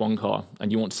designing an F1 car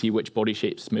and you want to see which body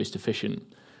shape is most efficient.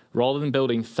 Rather than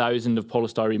building thousands of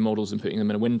polystyrene models and putting them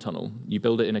in a wind tunnel, you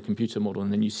build it in a computer model and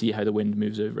then you see how the wind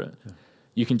moves over it. Yeah.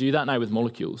 You can do that now with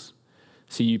molecules.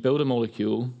 So you build a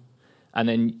molecule and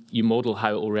then you model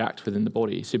how it will react within the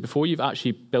body. So before you've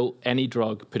actually built any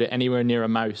drug, put it anywhere near a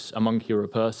mouse, a monkey, or a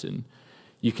person,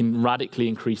 you can radically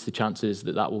increase the chances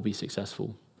that that will be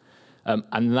successful.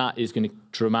 And that is going to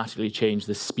dramatically change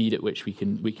the speed at which we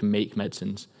can make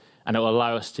medicines. And it will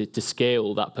allow us to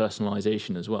scale that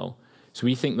personalization as well. So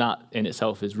we think that in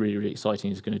itself is really, really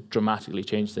exciting. It's going to dramatically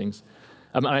change things.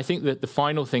 And I think that the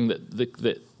final thing that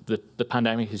the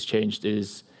pandemic has changed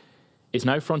is it's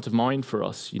now front of mind for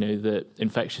us, that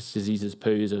infectious diseases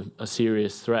pose a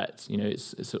serious threat.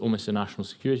 It's almost a national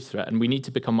security threat, and we need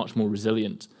to become much more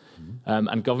resilient.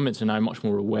 And governments are now much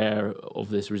more aware of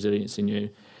this resilience,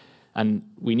 and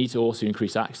we need to also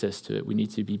increase access to it. We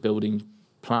need to be building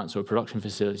plants or production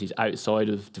facilities outside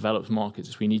of developed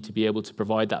markets. We need to be able to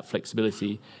provide that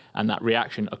flexibility and that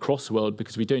reaction across the world,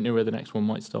 because we don't know where the next one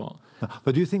might start.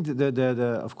 But do you think that,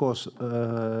 of course,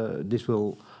 this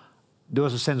will... There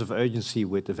was a sense of urgency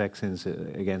with the vaccines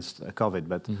against COVID,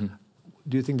 but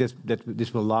do you think that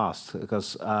this will last?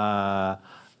 Because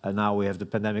now we have the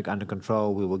pandemic under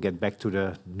control, we will get back to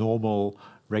the normal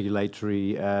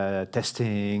regulatory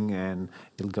testing, and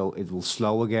it will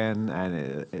slow again.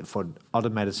 And for other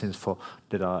medicines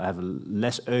that have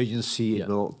less urgency, it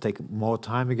will take more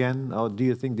time again. Or do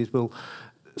you think this will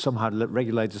somehow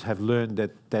regulators have learned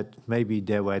that maybe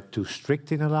they were too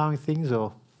strict in allowing things,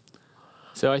 or?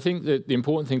 So I think that the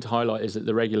important thing to highlight is that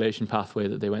the regulation pathway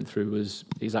that they went through was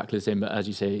exactly the same, but as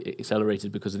you say, it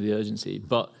accelerated because of the urgency.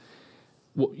 But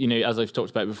as I've talked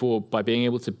about before, by being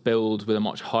able to build with a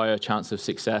much higher chance of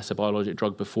success a biologic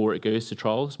drug before it goes to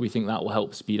trials, we think that will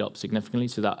help speed up significantly.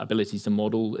 So that ability to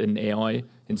model in AI,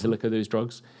 in silico, those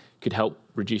drugs could help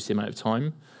reduce the amount of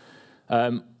time.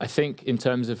 I think in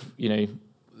terms of,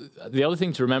 the other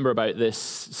thing to remember about this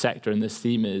sector and this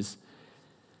theme is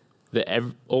that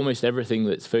almost everything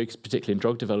that's focused, particularly in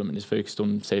drug development, is focused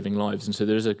on saving lives. And so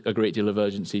there's a great deal of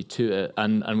urgency to it.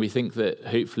 And we think that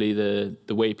hopefully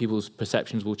the way people's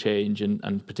perceptions will change,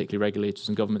 and particularly regulators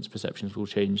and governments' perceptions will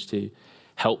change to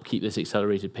help keep this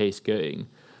accelerated pace going.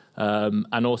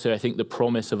 And also I think the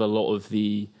promise of a lot of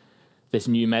this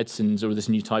new medicines, or this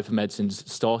new type of medicines,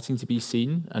 starting to be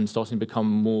seen and starting to become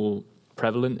more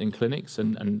prevalent in clinics,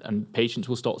 and patients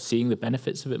will start seeing the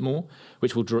benefits of it more,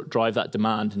 which will drive that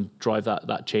demand and drive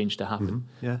that change to happen.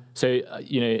 So,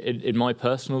 in my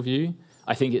personal view,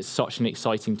 I think it's such an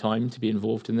exciting time to be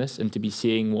involved in this and to be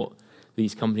seeing what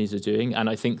these companies are doing. And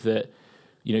I think that,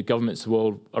 governments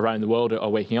around the world are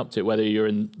waking up to it, whether you're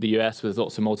in the US with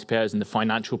lots of multi-payers and the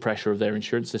financial pressure of their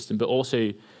insurance system, but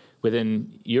also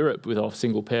within Europe with our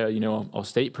single payer, our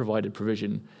state-provided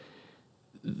provision.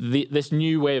 This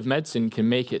new way of medicine can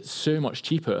make it so much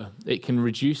cheaper. It can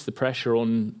reduce the pressure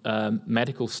on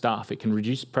medical staff. It can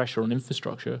reduce pressure on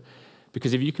infrastructure.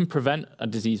 Because if you can prevent a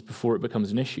disease before it becomes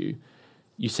an issue,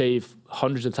 you save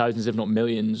hundreds of thousands, if not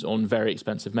millions, on very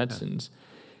expensive medicines.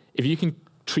 If you can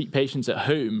treat patients at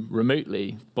home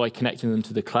remotely by connecting them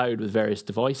to the cloud with various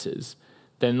devices,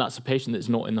 then that's a patient that's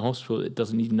not in the hospital, that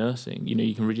doesn't need nursing.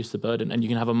 You can reduce the burden, and you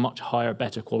can have a much higher,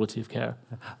 better quality of care.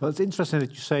 Well, it's interesting that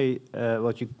you say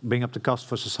what you bring up the cost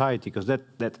for society, because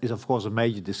that is, of course, a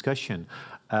major discussion.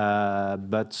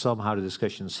 But somehow the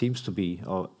discussion seems to be,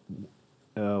 or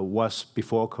was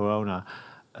before Corona,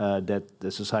 that the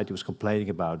society was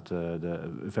complaining about the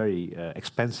very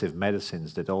expensive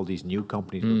medicines that all these new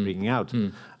companies were bringing out.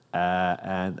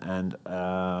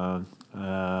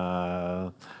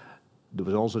 There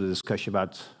was also the discussion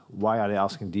about why are they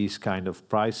asking these kind of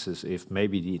prices if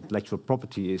maybe the intellectual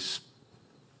property is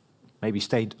maybe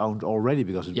state-owned already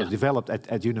because it was developed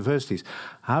at universities.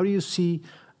 How do you see,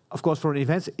 of course, from an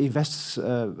investor's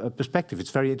perspective,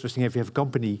 it's very interesting if you have a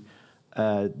company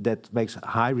that makes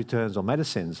high returns on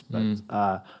medicines,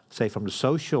 but say from the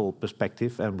social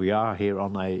perspective, and we are here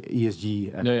on a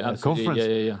ESG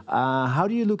conference, how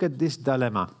do you look at this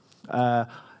dilemma?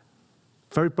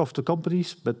 Very profitable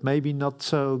companies, but maybe not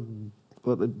so.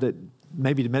 Well,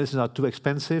 maybe the medicines are too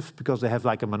expensive because they have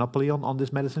like a monopoly on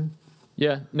this medicine.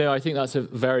 Yeah, no, I think that's a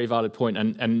very valid point,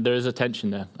 and there is a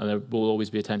tension there, and there will always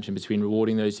be a tension between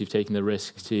rewarding those who've taken the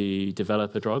risk to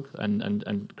develop a drug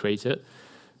and create it,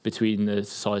 between the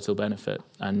societal benefit,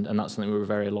 and that's something we're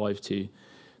very alive to.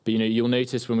 But you'll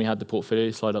notice when we had the portfolio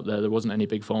slide up there wasn't any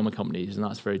big pharma companies, and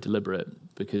that's very deliberate,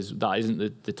 because that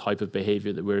isn't the type of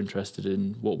behavior that we're interested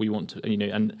in. What we want to,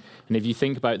 and if you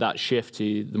think about that shift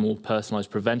to the more personalized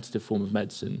preventative form of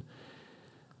medicine,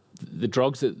 the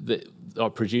drugs that are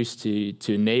produced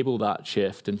to enable that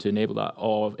shift and to enable that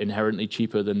are inherently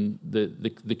cheaper than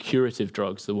the curative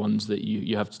drugs, the ones that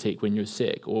you have to take when you're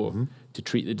sick, or to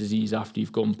treat the disease after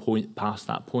you've gone past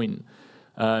that point.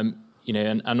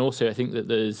 And also I think that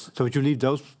there's... So would you leave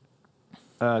those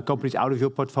companies out of your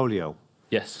portfolio?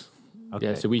 Yes. Okay.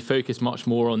 Yeah, so we focus much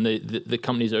more on the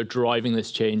companies that are driving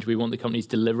this change. We want the companies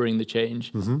delivering the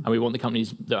change, and we want the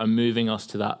companies that are moving us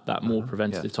to that more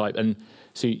preventative type. And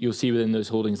so you'll see within those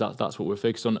holdings that's what we're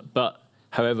focused on. But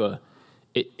however,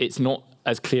 it's not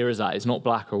as clear as that. It's not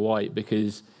black or white,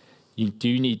 because you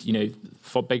do need,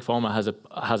 Big Pharma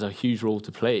has a huge role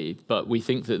to play, but we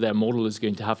think that their model is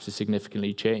going to have to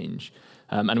significantly change.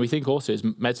 And we think also as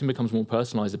medicine becomes more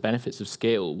personalized, the benefits of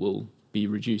scale will be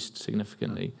reduced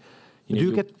significantly. Do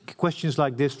you get questions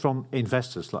like this from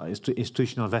investors, like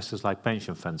institutional investors like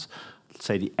pension funds? Let's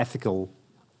say the ethical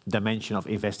dimension of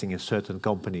investing in certain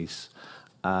companies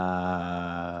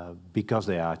because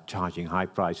they are charging high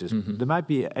prices. There might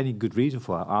be any good reason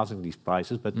for asking these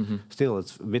prices, but still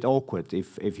it's a bit awkward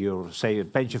if you say a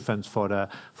pension funds for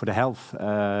the health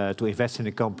to invest in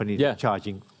a company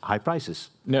charging high prices.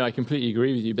 No, I completely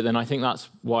agree with you, but then I think that's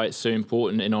why it's so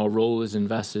important in our role as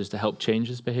investors to help change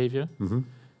this behavior.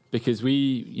 Because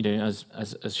we, as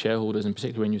shareholders, and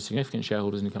particularly when you're significant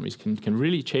shareholders in companies, can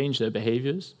really change their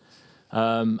behaviors,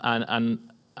 and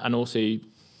also,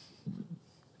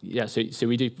 so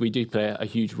we do play a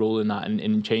huge role in that,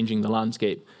 in changing the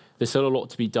landscape. There's still a lot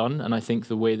to be done, and I think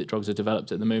the way that drugs are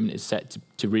developed at the moment is set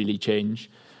to really change,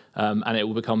 and it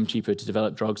will become cheaper to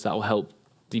develop drugs that will help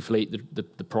deflate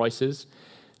the prices.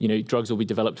 Drugs will be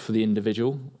developed for the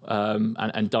individual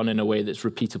and done in a way that's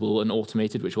repeatable and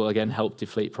automated, which will again help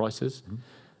deflate prices.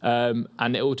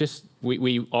 And it will just,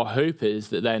 our hope is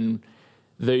that then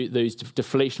those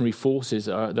deflationary forces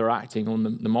that are acting on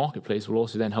the marketplace will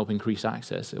also then help increase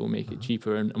access. It will make it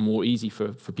cheaper and more easy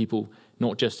for people,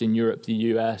 not just in Europe, the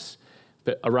US,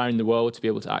 but around the world, to be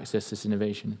able to access this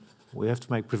innovation. We have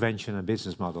to make prevention a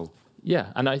business model.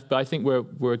 Yeah, and I think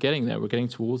we're getting there. We're getting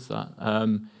towards that.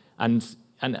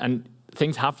 And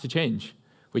things have to change.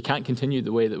 We can't continue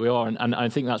the way that we are. And I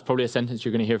think that's probably a sentence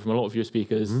you're going to hear from a lot of your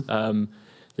speakers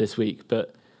this week.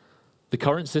 But the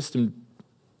current system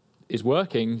is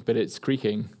working, but it's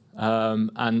creaking.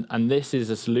 And this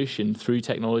is a solution through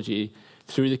technology,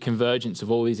 through the convergence of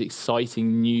all these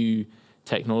exciting new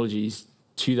technologies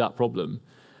to that problem.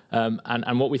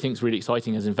 And what we think is really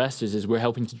exciting as investors is we're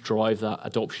helping to drive that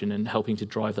adoption and helping to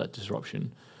drive that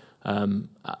disruption. And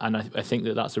I think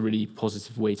that's a really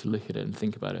positive way to look at it and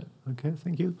think about it. Okay,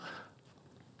 thank you.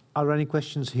 Are there any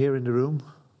questions here in the room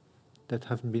that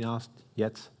haven't been asked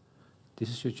yet? This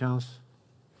is your chance.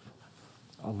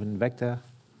 Over in the back there.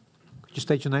 Could you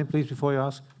state your name, please, before you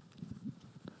ask?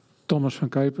 Thomas van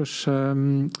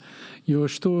Kuipers. Your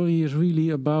story is really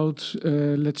about,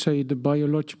 let's say, the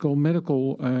biological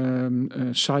medical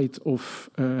side of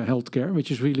healthcare, which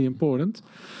is really important.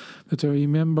 But I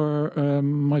remember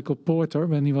Michael Porter,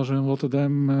 when he was in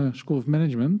Rotterdam School of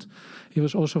Management, he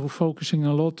was also focusing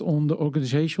a lot on the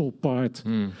organizational part.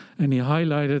 And he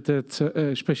highlighted that,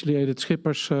 especially Edith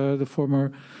Schippers, the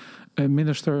former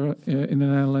minister in the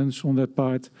Netherlands, on that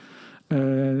part,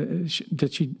 that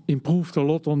she improved a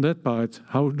lot on that part.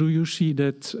 How do you see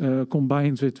that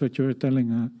combined with what you're telling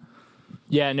her?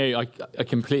 Yeah, no, I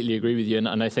completely agree with you.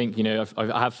 And I think,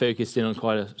 I have focused in on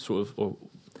quite a sort of,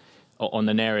 on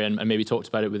an area and maybe talked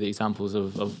about it with the examples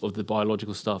of the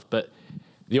biological stuff. But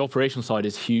the operational side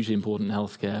is hugely important in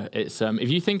healthcare. It's if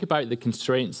you think about the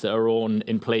constraints that are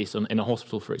in place in a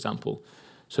hospital, for example.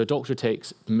 So a doctor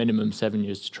takes minimum 7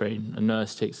 years to train. A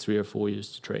nurse takes 3 or 4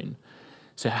 years to train.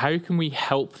 So how can we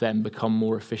help them become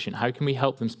more efficient? How can we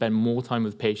help them spend more time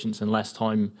with patients and less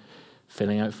time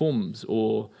filling out forms?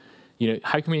 Or,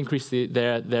 how can we increase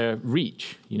their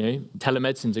reach?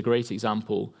 Telemedicine is a great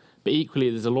example. But equally,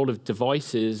 there's a lot of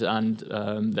devices and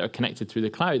that are connected through the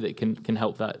cloud that can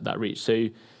help that reach. So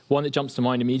one that jumps to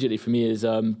mind immediately for me is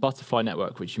Butterfly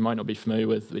Network, which you might not be familiar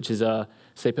with, which is so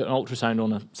they put an ultrasound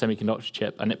on a semiconductor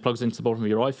chip and it plugs into the bottom of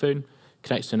your iPhone,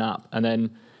 connects to an app, and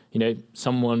then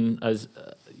someone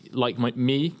like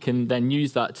me can then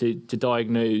use that to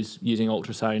diagnose using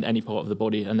ultrasound any part of the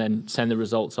body and then send the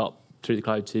results up through the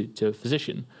cloud to a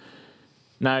physician.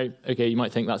 Now, okay, you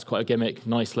might think that's quite a gimmick,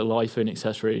 nice little iPhone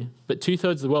accessory, but 2/3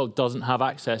 of the world doesn't have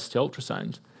access to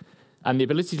ultrasound. And the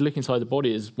ability to look inside the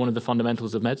body is one of the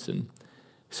fundamentals of medicine.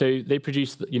 So they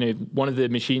produce, one of the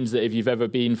machines that if you've ever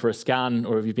been for a scan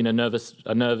or if you've been a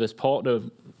nervous partner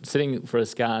sitting for a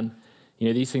scan,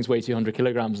 these things weigh 200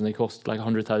 kilograms and they cost like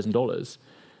 $100,000.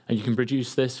 And you can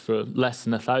produce this for less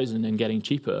than 1,000 and getting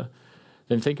cheaper.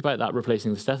 Then think about that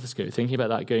replacing the stethoscope, thinking about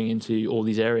that going into all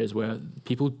these areas where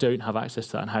people don't have access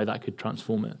to that and how that could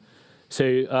transform it. So,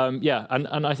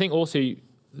 and I think also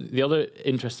the other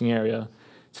interesting area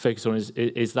to focus on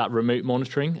is that remote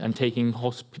monitoring and taking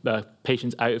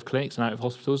patients out of clinics and out of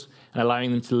hospitals and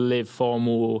allowing them to live far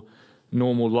more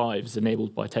normal lives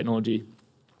enabled by technology.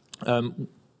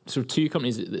 Sort of two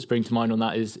companies that spring to mind on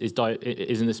that is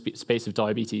in the space of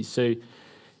diabetes. So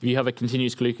if you have a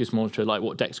continuous glucose monitor like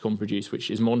what Dexcom produce,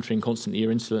 which is monitoring constantly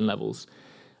your insulin levels,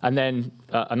 and then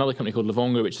another company called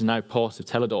Livongo, which is now part of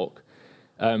Teladoc,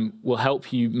 will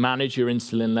help you manage your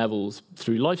insulin levels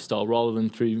through lifestyle rather than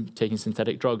through taking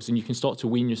synthetic drugs, and you can start to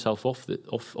wean yourself off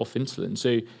insulin.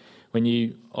 So when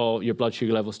your blood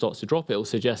sugar level starts to drop, it will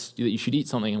suggest that you should eat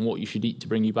something and what you should eat to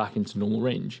bring you back into normal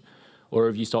range. Or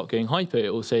if you start going hyper,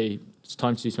 it will say, it's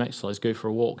time to do some exercise, go for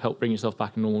a walk, help bring yourself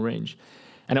back in normal range.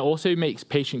 And it also makes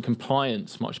patient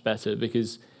compliance much better,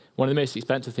 because one of the most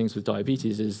expensive things with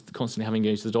diabetes is constantly having to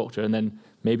go to the doctor and then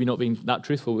maybe not being that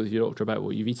truthful with your doctor about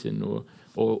what you've eaten or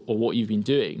what you've been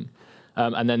doing.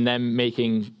 And then them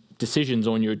making decisions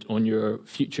on your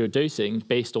future dosing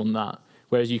based on that.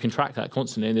 Whereas you can track that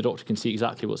constantly and the doctor can see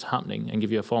exactly what's happening and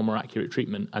give you a far more accurate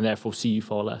treatment and therefore see you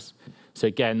far less. So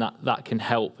again, that can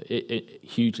help it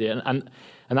hugely. And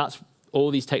that's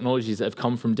all these technologies that have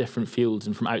come from different fields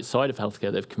and from outside of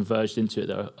healthcare that have converged into it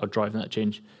that are driving that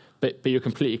change. But you're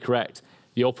completely correct.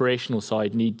 The operational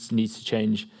side needs to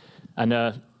change.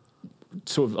 And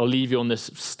sort of I'll leave you on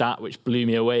this stat which blew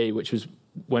me away, which was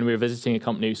when we were visiting a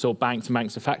company who saw banks and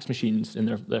banks of fax machines in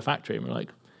their factory. And we're like,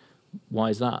 why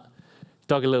is that?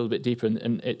 Dug a little bit deeper,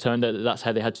 and it turned out that that's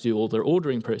how they had to do all their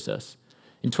ordering process.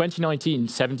 In 2019,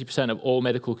 70% of all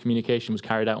medical communication was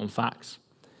carried out on fax.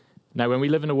 Now, when we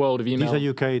live in a world of email... These are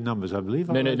UK numbers, I believe.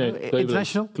 No. Globally,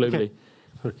 international? Globally.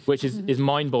 Okay. Which is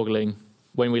mind-boggling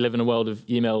when we live in a world of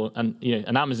email, and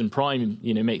and Amazon Prime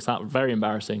makes that very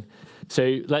embarrassing.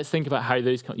 So let's think about how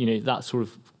those that sort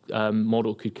of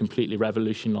model could completely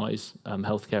revolutionise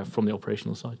healthcare from the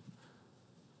operational side.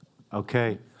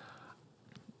 Okay.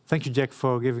 Thank you, Jack,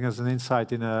 for giving us an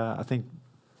insight in, I think,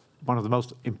 one of the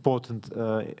most important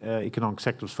economic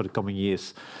sectors for the coming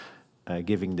years,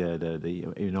 giving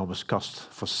the enormous cost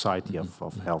for society of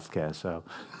healthcare. So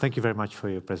thank you very much for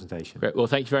your presentation. Great. Well,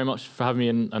 thank you very much for having me,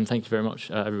 and thank you very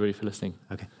much, everybody, for listening.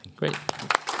 Okay. Great.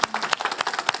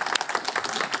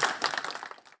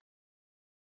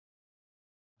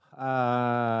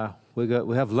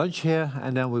 We have lunch here,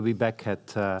 and then we'll be back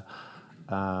at,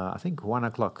 I think, 1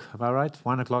 o'clock. Am I right?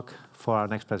 1 o'clock for our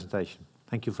next presentation.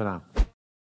 Thank you for now.